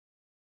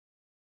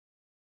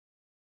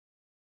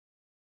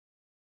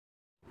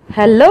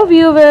Hello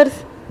viewers,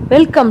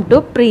 welcome to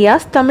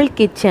Priya's Tamil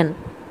Kitchen.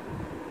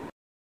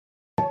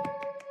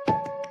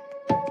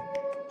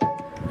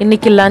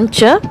 இன்னைக்கு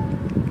lunch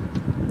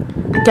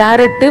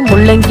carrot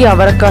முள்ளங்கி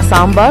அவரைக்காய்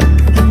சாம்பார்,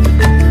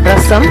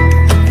 ரசம்,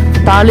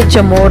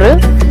 தாளிச்ச மோர்,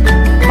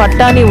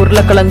 பட்டாணி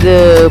உருளைக்கிழங்கு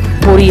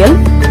பொரியல்,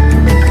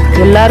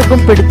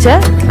 எல்லாருக்கும் பிடிச்ச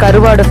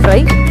கருவாடு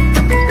ஃப்ரை,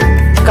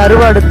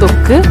 கருவாடு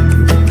தொக்கு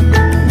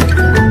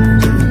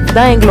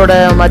தான் எங்களோட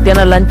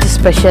மத்தியான லஞ்ச்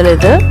ஸ்பெஷல்.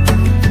 இது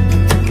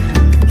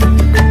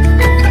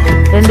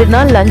 2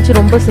 நாள் லஞ்ச்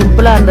ரொம்ப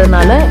சிம்பிளாக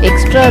இருந்ததுனால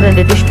எக்ஸ்ட்ரா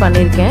 2 டிஷ்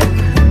பண்ணியிருக்கேன்.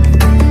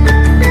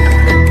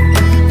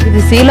 இது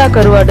சீலா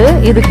கருவாடு,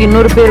 இதுக்கு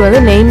இன்னொரு பேர் வந்து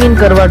நெய் மீன்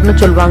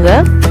கருவாடுன்னு சொல்லுவாங்க.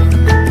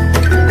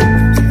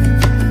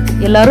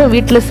 எல்லாரும்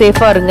வீட்டில்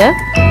சேஃபாக இருங்க,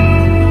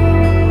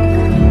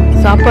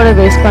 சாப்பாடை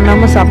வேஸ்ட்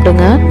பண்ணாமல்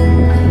சாப்பிடுங்க.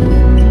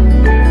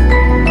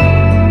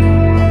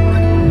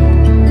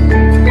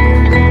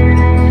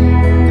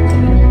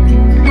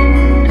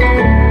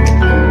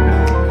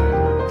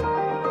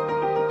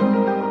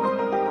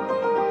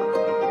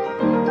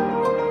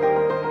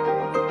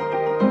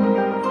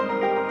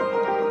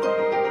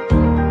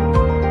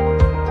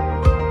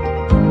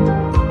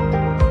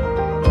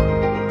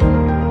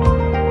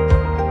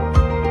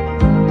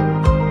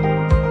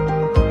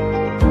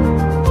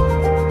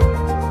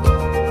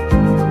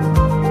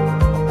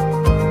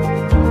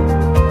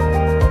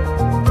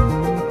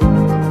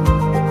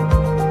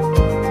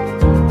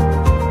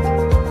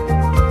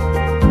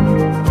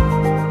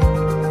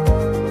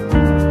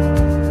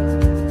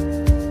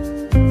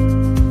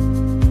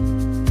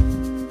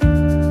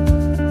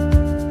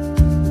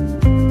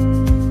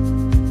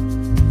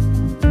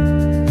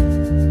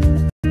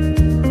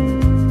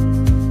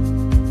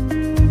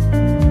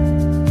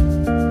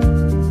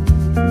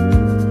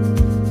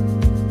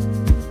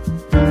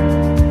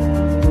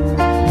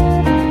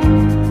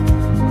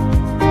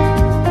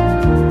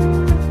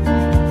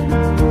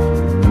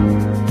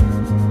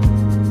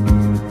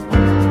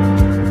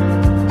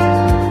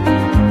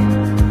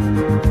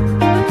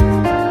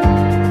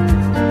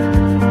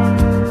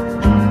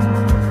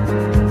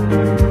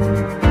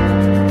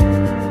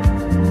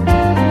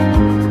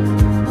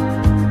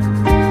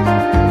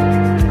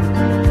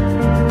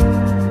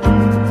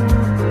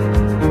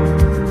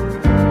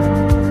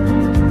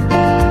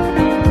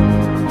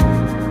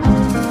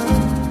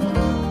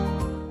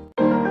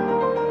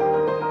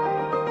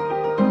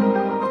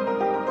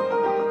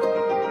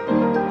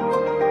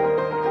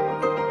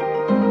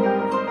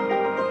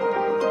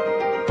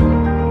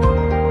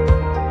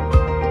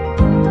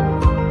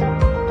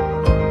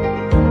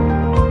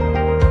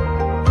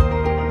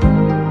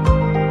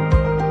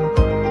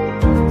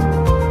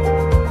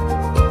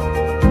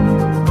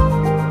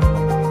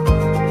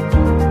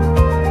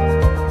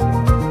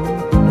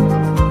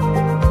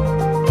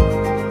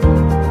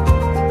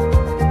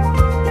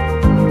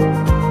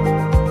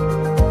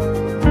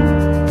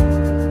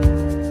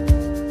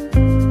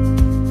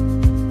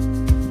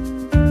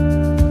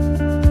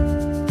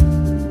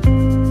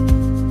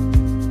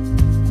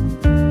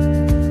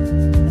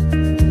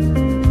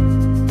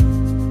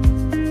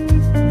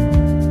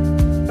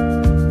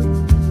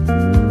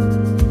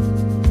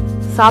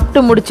 சாப்பிட்டு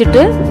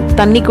முடிச்சிட்டு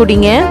தண்ணி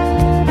குடிங்க.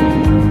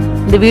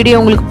 இந்த வீடியோ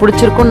உங்களுக்கு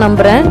பிடிச்சிருக்கும்னு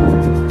நம்புறேன்.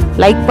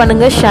 லைக்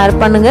பண்ணுங்க, ஷேர்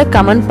பண்ணுங்க,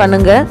 கமெண்ட்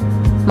பண்ணுங்க,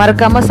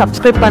 மறக்காம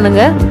சப்ஸ்கிரைப்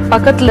பண்ணுங்க,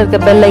 பக்கத்துல இருக்க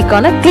பெல்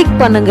ஐகானை கிளிக்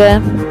பண்ணுங்க.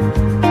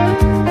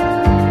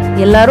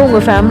 எல்லாரும்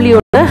உங்க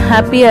ஃபேமிலியோட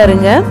ஹாப்பியா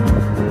இருங்க.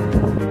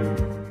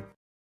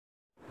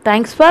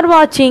 தேங்க்ஸ் ஃபார்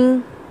வாட்சிங்.